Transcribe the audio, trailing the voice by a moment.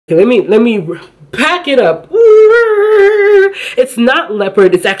Okay, let me pack it up. It's not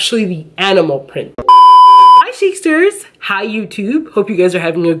leopard, it's actually the animal print. Hi Chicsters, hi YouTube. Hope you guys are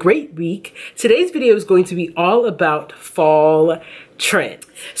having a great week. Today's video is going to be all about fall trends.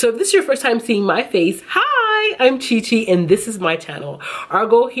 So if this is your first time seeing my face, hi, I'm Chi-Chi and this is my channel. Our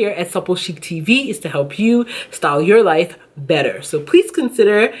goal here at Supple Chic TV is to help you style your life better. So please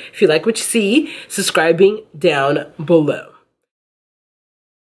consider, if you like what you see, subscribing down below.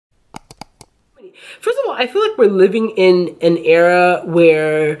 First of all, I feel like we're living in an era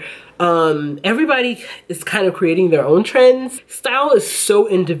where everybody is kind of creating their own trends. Style is so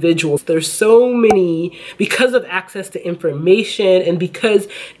individual. There's so many, because of access to information and because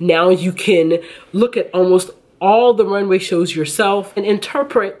now you can look at almost all the runway shows yourself and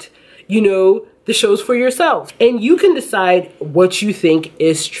interpret, you know, the shows for yourself. And you can decide what you think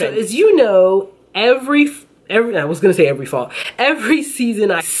is trendy. So as you know, every fall, every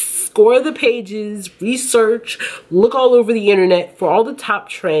season I score the pages, research, look all over the internet for all the top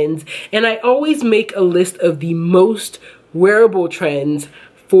trends, and I always make a list of the most wearable trends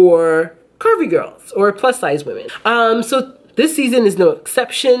for curvy girls or plus size women. So this season is no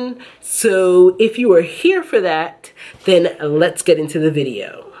exception. So if you are here for that, then let's get into the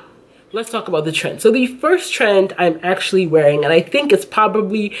video. Let's talk about the trend. So the first trend I'm actually wearing, and I think it's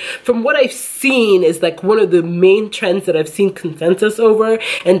probably, from what I've seen, is like one of the main trends that I've seen consensus over,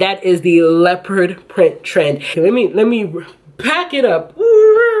 and that is the leopard print trend. Okay, let me pack it up.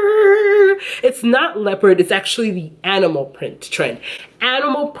 It's not leopard, it's actually the animal print trend.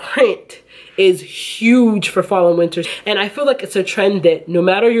 Animal print is huge for fall and winter, and I feel like it's a trend that no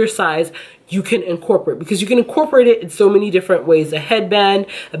matter your size, you can incorporate, because you can incorporate it in so many different ways. A headband,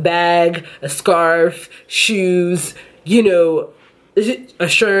 a bag, a scarf, shoes, you know, a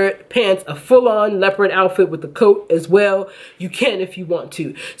shirt, pants, a full-on leopard outfit with a coat as well. You can if you want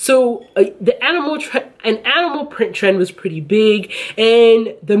to. So an animal print trend was pretty big,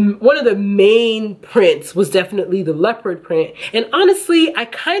 and one of the main prints was definitely the leopard print. And honestly, I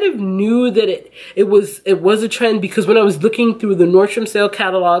kind of knew that it was a trend, because when I was looking through the Nordstrom sale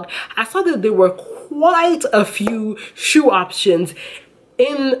catalog, I saw that there were quite a few shoe options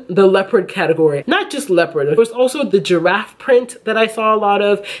in the leopard category. Not just leopard, there was also the giraffe print that I saw a lot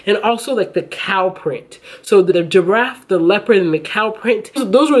of, and also like the cow print. So the giraffe, the leopard, and the cow print,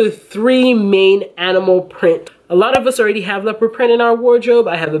 those were the three main animal print. A lot of us already have leopard print in our wardrobe.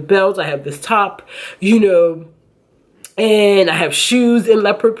 I have a belt, I have this top, you know, and I have shoes in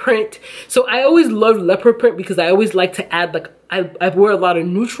leopard print. So I always loved leopard print because I always like to add, like, I wear a lot of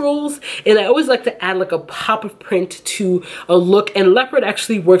neutrals, and I always like to add like a pop of print to a look, and leopard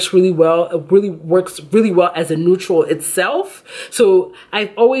actually works really well. It really works really well as a neutral itself. So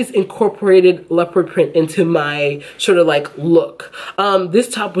I've always incorporated leopard print into my sort of like look. This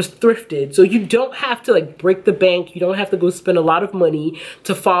top was thrifted, so you don't have to like break the bank. You don't have to go spend a lot of money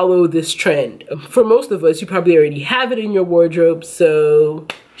to follow this trend. For most of us, you probably already have it in your wardrobe, so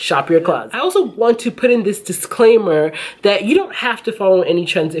shop your closet. I also want to put in this disclaimer that you don't have to follow any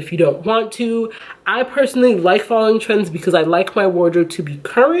trends if you don't want to. I personally like following trends because I like my wardrobe to be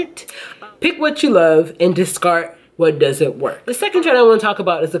current. Pick what you love and discard what doesn't work. The second trend I want to talk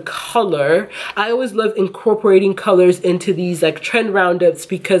about is the color. I always love incorporating colors into these like trend roundups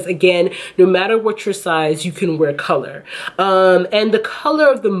because, again, no matter what your size, you can wear color. And the color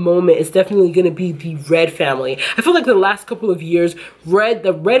of the moment is definitely going to be the red family. I feel like the last couple of years,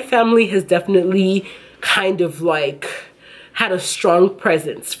 the red family has definitely kind of like had a strong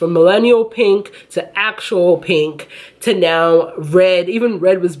presence, from millennial pink to actual pink to now red. Even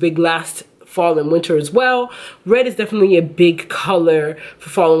red was big last fall and winter as well. Red is definitely a big color for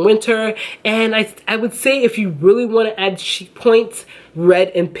fall and winter, and I would say if you really want to add chic points, red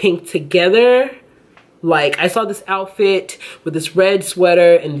and pink together. Like, I saw this outfit with this red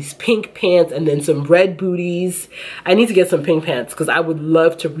sweater and these pink pants and then some red booties. I need to get some pink pants because I would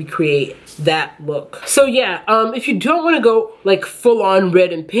love to recreate that look. So yeah, if you don't want to go like full on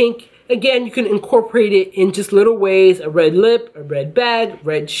red and pink, again, you can incorporate it in just little ways. A red lip, a red bag,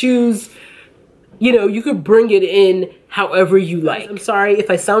 red shoes. You know, you could bring it in however you like. I'm sorry if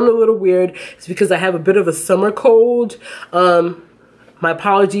I sound a little weird. It's because I have a bit of a summer cold. My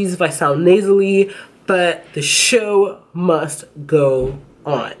apologies if I sound nasally, but the show must go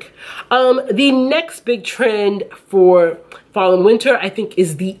on. The next big trend for fall and winter, I think,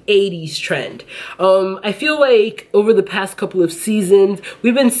 is the 80s trend. I feel like over the past couple of seasons,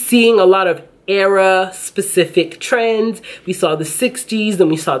 we've been seeing a lot of era specific trends. We saw the 60s, then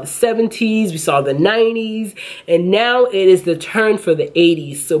we saw the 70s, we saw the 90s, and now it is the turn for the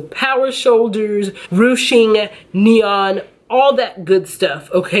 80s. So power shoulders, ruching, neon, all that good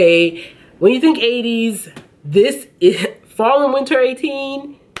stuff, okay? When you think 80s, this is fall and winter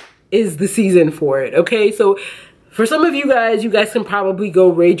 18 is the season for it, okay? So for some of you guys can probably go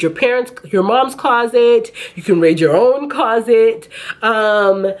raid your mom's closet. You can raid your own closet.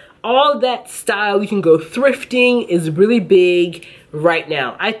 All that style, you can go thrifting, is really big right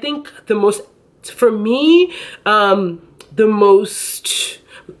now. I think for me, the most,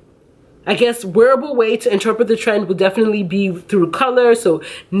 I guess, wearable way to interpret the trend would definitely be through color. So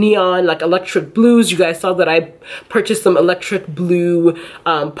neon, like electric blues. You guys saw that I purchased some electric blue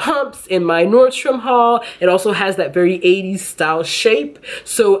pumps in my Nordstrom haul. It also has that very 80s style shape.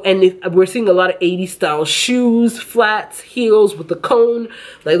 So, and we're seeing a lot of 80s style shoes, flats, heels with the cone,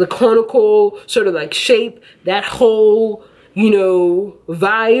 like the conical sort of like shape, that whole, you know,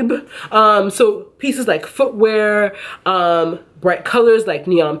 vibe. So pieces like footwear, bright colors like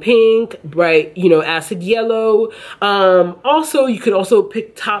neon pink, bright, you know, acid yellow. Also, you could also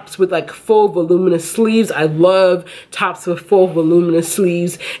pick tops with like full voluminous sleeves. I love tops with full voluminous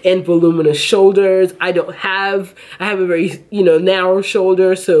sleeves and voluminous shoulders. I have a very, you know, narrow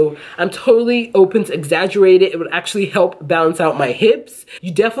shoulder, so I'm totally open to exaggerate it. It would actually help balance out my hips.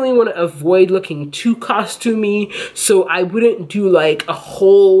 You definitely want to avoid looking too costumey, so I wouldn't do like a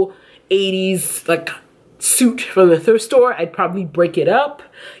whole 80s like suit from the thrift store. I'd probably break it up.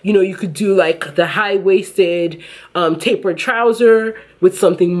 You know, you could do like the high-waisted tapered trouser with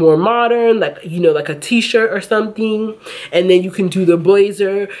something more modern, like, you know, like a t-shirt or something. And then you can do the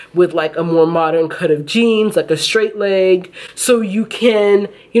blazer with like a more modern cut of jeans, like a straight leg. So you can,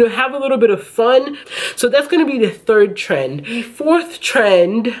 you know, have a little bit of fun. So that's going to be the third trend. The fourth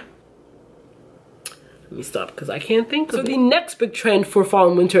trend, let me stop because I can't think of it. So the next big trend for fall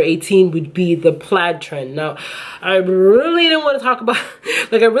and winter 18 would be the plaid trend. Now, I really didn't want to talk about,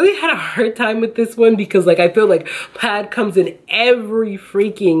 like, I really had a hard time with this one because, like, I feel like plaid comes in every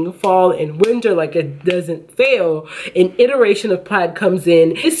freaking fall and winter, like it doesn't fail. An iteration of plaid comes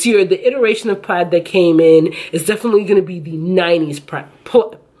in. This year, the iteration of plaid that came in is definitely going to be the 90s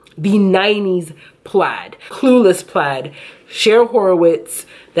plaid, clueless plaid, Cher Horowitz,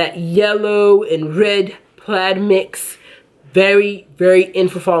 that yellow and red plaid mix, very, very in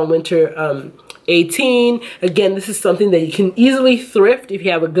for fall and winter 18. Again, this is something that you can easily thrift if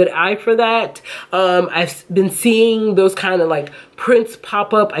you have a good eye for that. I've been seeing those kind of like prints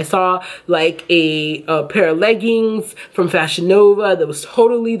pop up. I saw like a pair of leggings from Fashion Nova that was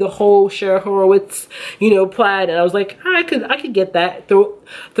totally the whole Cher Horowitz, you know, plaid, and I was like, I could get that.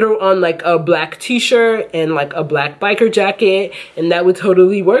 Throw on like a black t-shirt and like a black biker jacket, and that would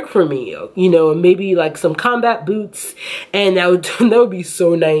totally work for me. You know, maybe like some combat boots, and that would be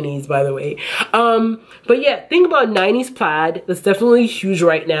so 90s, by the way. But yeah, think about 90s plaid. That's definitely huge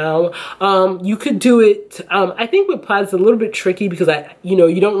right now. You could do it. I think with plaid it's a little bit tricky because you know,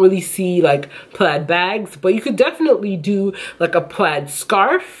 you don't really see like plaid bags, but you could definitely do like a plaid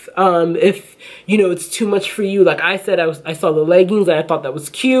scarf if, you know, it's too much for you. Like I said, I saw the leggings and I thought that was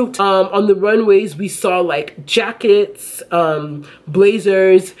cute. On the runways we saw like jackets,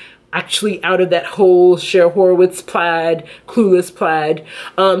 blazers, actually out of that whole Cher Horowitz plaid, clueless plaid.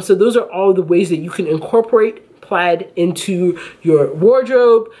 So those are all the ways that you can incorporate plaid into your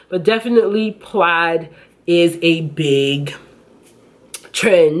wardrobe, but definitely plaid is a big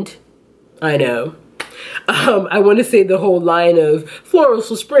trend. I know. I want to say the whole line of florals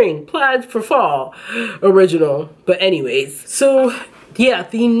for spring, plaids for fall, original. But anyways, so yeah,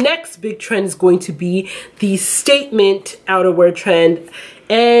 the next big trend is going to be the statement outerwear trend.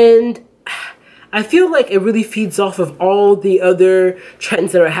 And I feel like it really feeds off of all the other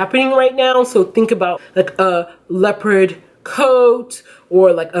trends that are happening right now. So think about like a leopard coat,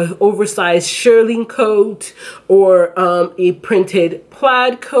 or like an oversized shearling coat, or a printed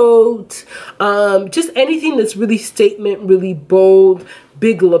plaid coat, just anything that's really statement, really bold,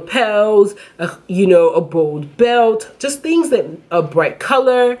 big lapels, you know, a bold belt, just things that a bright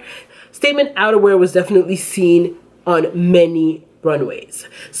color. Statement outerwear was definitely seen on many runways.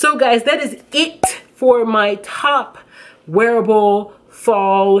 So guys, that is it for my top wearable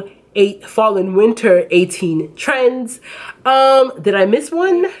fall and winter 18 trends. Did I miss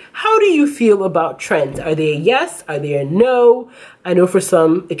one? How do you feel about trends? Are they a yes? Are they a no? I know for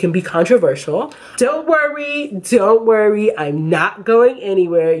some it can be controversial. Don't worry, I'm not going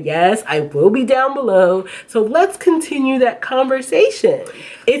anywhere. Yes, I will be down below. So let's continue that conversation.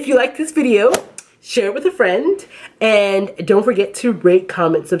 If you like this video, share it with a friend, and don't forget to rate,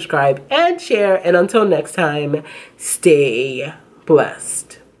 comment, subscribe, and share. And until next time, stay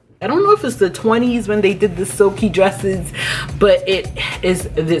blessed. I don't know if it's the 20s when they did the silky dresses, but it is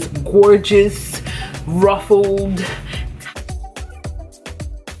this gorgeous, ruffled,